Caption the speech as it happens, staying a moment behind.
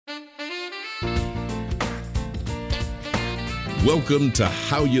Welcome to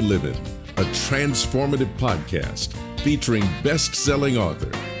How You Livin', a transformative podcast featuring best-selling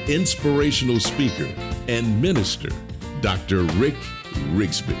author, inspirational speaker, and minister, Dr. Rick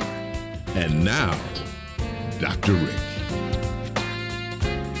Rigsby. And now, Dr. Rick.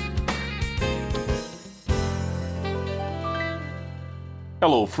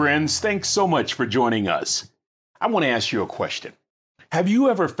 Hello, friends. Thanks so much for joining us. I want to ask you a question. Have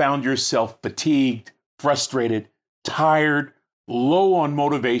you ever found yourself fatigued, frustrated, tired, low on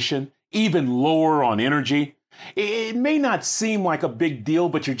motivation, even lower on energy? It may not seem like a big deal,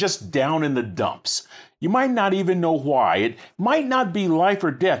 but you're just down in the dumps. You might not even know why. It might not be life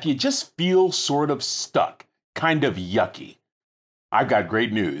or death. You just feel sort of stuck, kind of yucky. I've got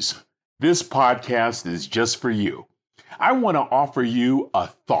great news. This podcast is just for you. I want to offer you a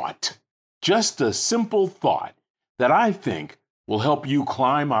thought, just a simple thought that I think will help you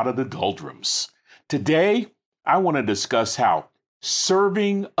climb out of the doldrums. Today, I want to discuss how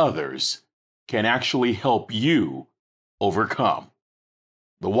serving others can actually help you overcome.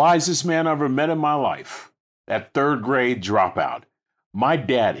 The wisest man I ever met in my life, that third grade dropout, my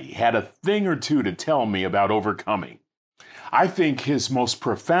daddy had a thing or two to tell me about overcoming. I think his most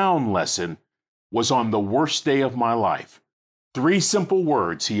profound lesson was on the worst day of my life. 3 simple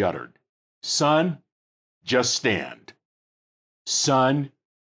words he uttered. Son, just stand. Son,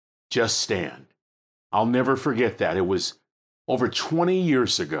 just stand. I'll never forget that. It was over 20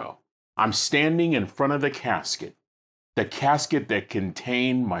 years ago. I'm standing in front of the casket that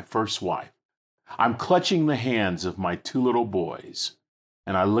contained my first wife. I'm clutching the hands of my 2 little boys,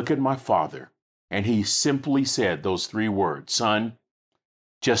 and I look at my father, and he simply said those 3 words, son,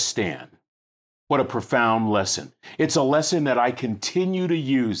 just stand. What a profound lesson. It's a lesson that I continue to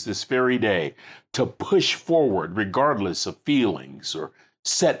use this very day to push forward regardless of feelings or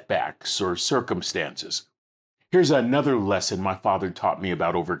setbacks or circumstances. Here's another lesson my father taught me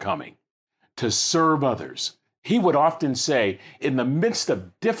about overcoming. To serve others. He would often say, in the midst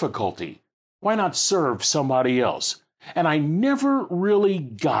of difficulty, why not serve somebody else? And I never really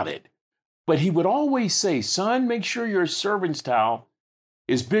got it. But he would always say, son, make sure your servant's towel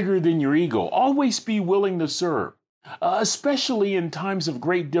is bigger than your ego. Always be willing to serve, especially in times of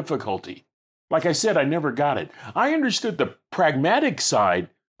great difficulty. Like I said, I never got it. I understood the pragmatic side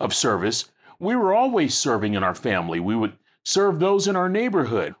of service. We were always serving in our family. We would serve those in our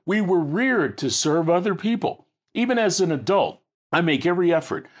neighborhood. We were reared to serve other people. Even as an adult, I make every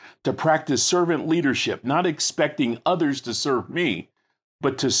effort to practice servant leadership, not expecting others to serve me,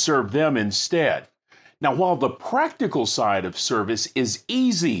 but to serve them instead. Now, while the practical side of service is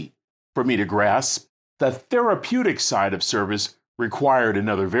easy for me to grasp, the therapeutic side of service required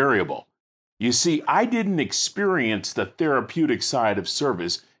another variable. You see, I didn't experience the therapeutic side of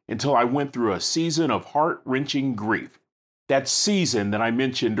service until I went through a season of heart-wrenching grief. That season that I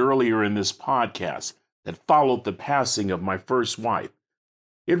mentioned earlier in this podcast that followed the passing of my first wife.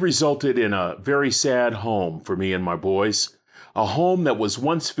 It resulted in a very sad home for me and my boys. A home that was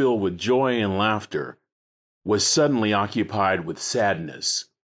once filled with joy and laughter was suddenly occupied with sadness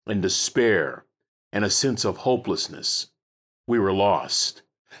and despair and a sense of hopelessness. We were lost.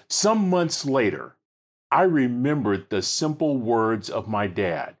 Some months later, I remembered the simple words of my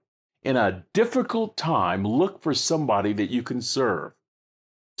dad. In a difficult time, look for somebody that you can serve.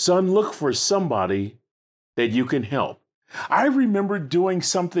 Son, look for somebody that you can help. I remember doing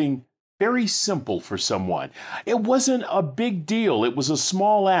something very simple for someone. It wasn't a big deal. It was a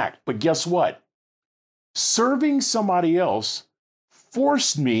small act, but guess what? Serving somebody else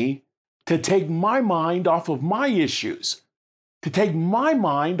forced me to take my mind off of my issues, to take my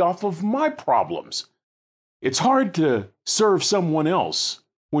mind off of my problems. It's hard to serve someone else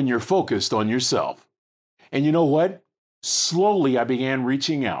when you're focused on yourself. And you know what? Slowly I began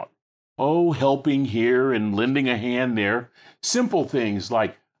reaching out. Oh, helping here and lending a hand there. Simple things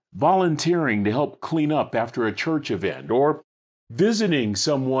like volunteering to help clean up after a church event, or visiting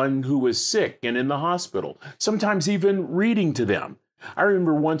someone who was sick and in the hospital, sometimes even reading to them. I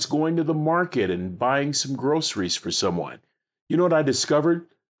remember once going to the market and buying some groceries for someone. You know what I discovered?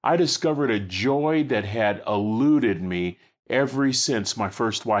 I discovered a joy that had eluded me ever since my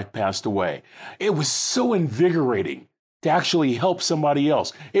first wife passed away. It was so invigorating to actually help somebody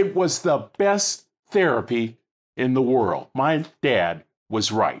else. It was the best therapy in the world. My dad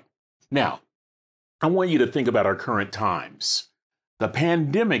was right. Now, I want you to think about our current times. The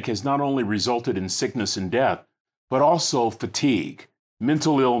pandemic has not only resulted in sickness and death, but also fatigue,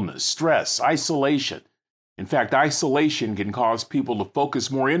 mental illness, stress, isolation. In fact, isolation can cause people to focus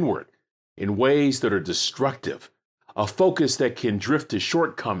more inward in ways that are destructive, a focus that can drift to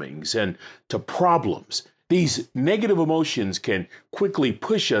shortcomings and to problems These negative emotions can quickly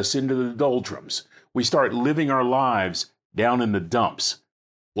push us into the doldrums. We start living our lives down in the dumps.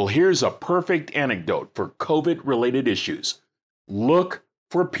 Well, here's a perfect anecdote for COVID-related issues. Look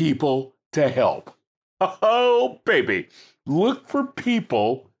for people to help. Oh, baby, look for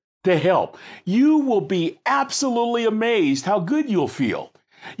people to help. You will be absolutely amazed how good you'll feel.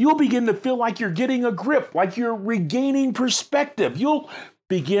 You'll begin to feel like you're getting a grip, like you're regaining perspective. You'll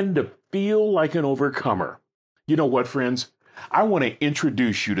begin to feel like an overcomer. You know what, friends? I want to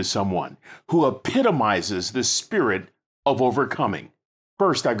introduce you to someone who epitomizes the spirit of overcoming.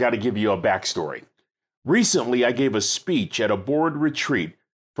 First, I've got to give you a backstory. Recently, I gave a speech at a board retreat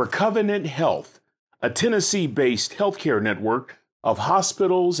for Covenant Health, a Tennessee-based healthcare network of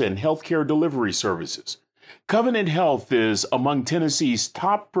hospitals and healthcare delivery services. Covenant Health is among Tennessee's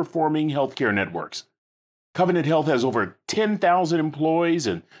top-performing healthcare networks. Covenant Health has over 10,000 employees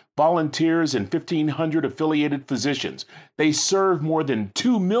and volunteers and 1,500 affiliated physicians. They serve more than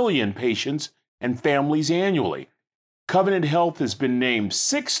 2 million patients and families annually. Covenant Health has been named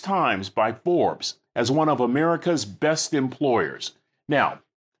 6 times by Forbes as one of America's best employers. Now,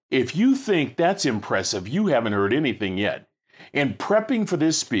 if you think that's impressive, you haven't heard anything yet. In prepping for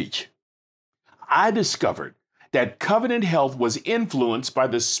this speech, I discovered that Covenant Health was influenced by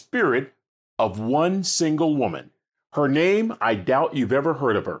the spirit of one single woman. Her name, I doubt you've ever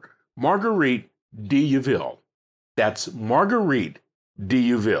heard of her, Marguerite d'Youville. That's Marguerite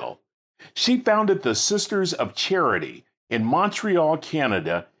d'Youville. She founded the Sisters of Charity in Montreal,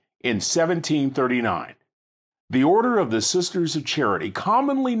 Canada in 1739. The Order of the Sisters of Charity,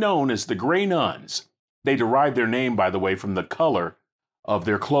 commonly known as the Grey Nuns, they derive their name, by the way, from the color of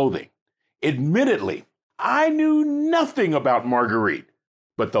their clothing. Admittedly, I knew nothing about Marguerite,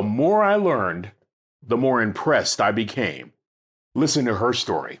 but the more I learned, the more impressed I became. Listen to her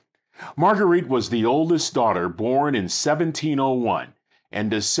story. Marguerite was the oldest daughter, born in 1701,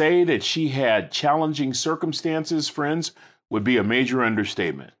 and to say that she had challenging circumstances, friends, would be a major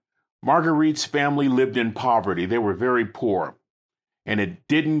understatement. Marguerite's family lived in poverty. They were very poor. And it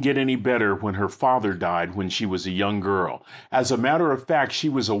didn't get any better when her father died when she was a young girl. As a matter of fact, she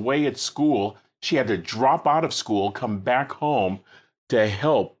was away at school. She had to drop out of school, come back home to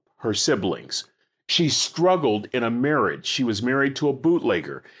help her siblings. She struggled in a marriage. She was married to a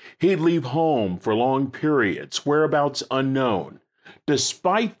bootlegger. He'd leave home for long periods, whereabouts unknown.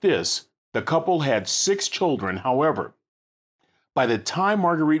 Despite this, the couple had 6 children. However, by the time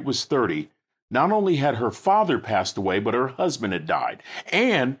Marguerite was 30, not only had her father passed away, but her husband had died,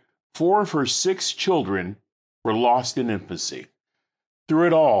 and 4 of her 6 children were lost in infancy. Through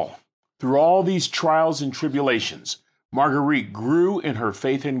it all, through all these trials and tribulations, Marguerite grew in her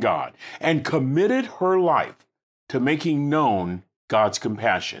faith in God and committed her life to making known God's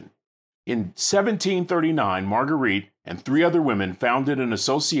compassion. In 1739, Marguerite and 3 other women founded an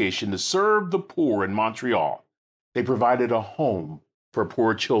association to serve the poor in Montreal. They provided a home for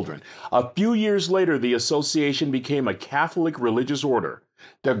poor children. A few years later, the association became a Catholic religious order.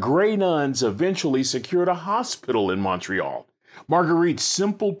 The Grey Nuns eventually secured a hospital in Montreal. Marguerite's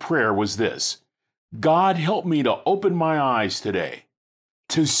simple prayer was this: God, help me to open my eyes today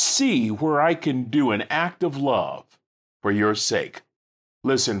to see where I can do an act of love for your sake.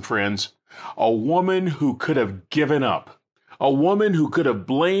 Listen, friends, a woman who could have given up, a woman who could have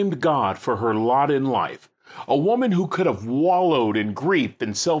blamed God for her lot in life, a woman who could have wallowed in grief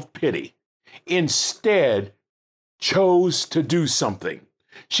and self-pity, instead chose to do something.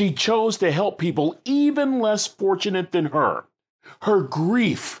 She chose to help people even less fortunate than her. Her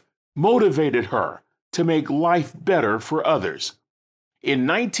grief motivated her to make life better for others. In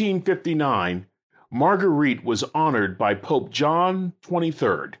 1959, Marguerite was honored by Pope John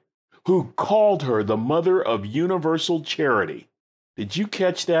XXIII, who called her the Mother of Universal Charity. Did you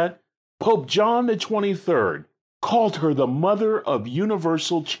catch that? Pope John XXIII called her the Mother of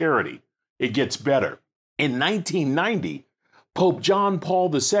Universal Charity. It gets better. In 1990, Pope John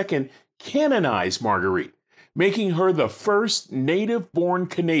Paul II canonized Marguerite, making her the first native-born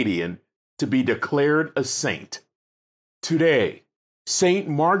Canadian to be declared a saint. Today, Saint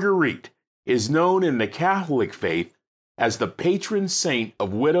Marguerite is known in the Catholic faith as the patron saint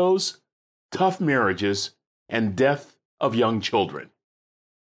of widows, tough marriages, and death of young children.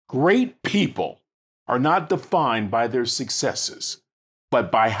 Great people are not defined by their successes,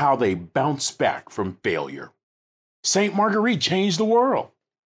 but by how they bounce back from failure. Saint Marguerite changed the world.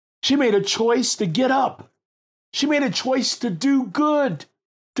 She made a choice to get up. She made a choice to do good,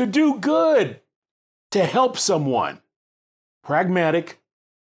 to help someone. Pragmatic,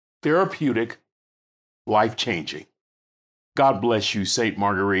 therapeutic, life-changing. God bless you, Saint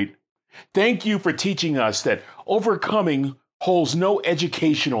Marguerite. Thank you for teaching us that overcoming holds no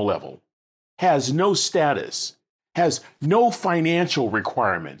educational level, has no status, has no financial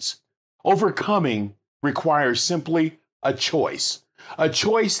requirements. Overcoming requires simply a choice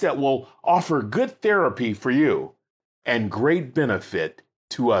that will offer good therapy for you and great benefit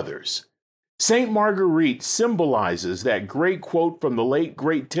to others. St. Marguerite symbolizes that great quote from the late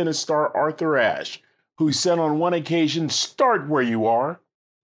great tennis star Arthur Ashe, who said on one occasion, "Start where you are,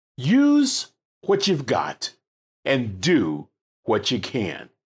 use what you've got, and do what you can."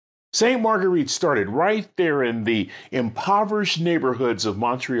 St. Marguerite started right there in the impoverished neighborhoods of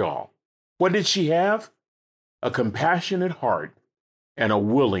Montreal. What did she have? A compassionate heart and a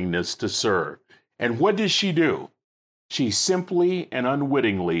willingness to serve. And what did she do? She simply and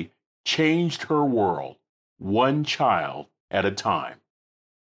unwittingly changed her world, one child at a time.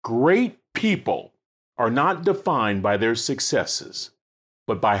 Great people are not defined by their successes,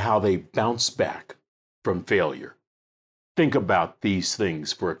 but by how they bounce back from failure. Think about these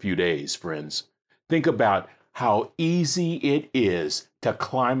things for a few days, friends. Think about how easy it is to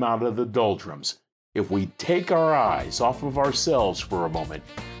climb out of the doldrums if we take our eyes off of ourselves for a moment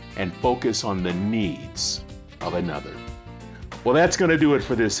and focus on the needs of another. Well, that's going to do it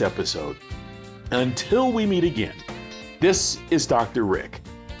for this episode. Until we meet again, this is Dr. Rick,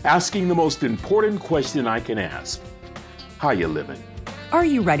 asking the most important question I can ask. How you living? Are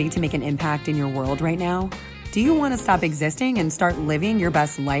you ready to make an impact in your world right now? Do you want to stop existing and start living your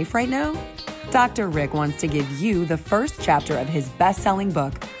best life right now? Dr. Rick wants to give you the first chapter of his best-selling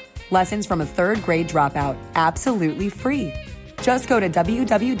book, Lessons from a Third Grade Dropout, absolutely free. Just go to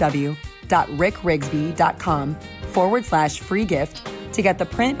www.rickriggsby.com/free gift to get the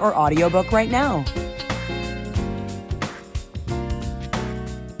print or audiobook right now.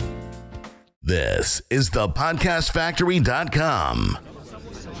 This is thepodcastfactory.com.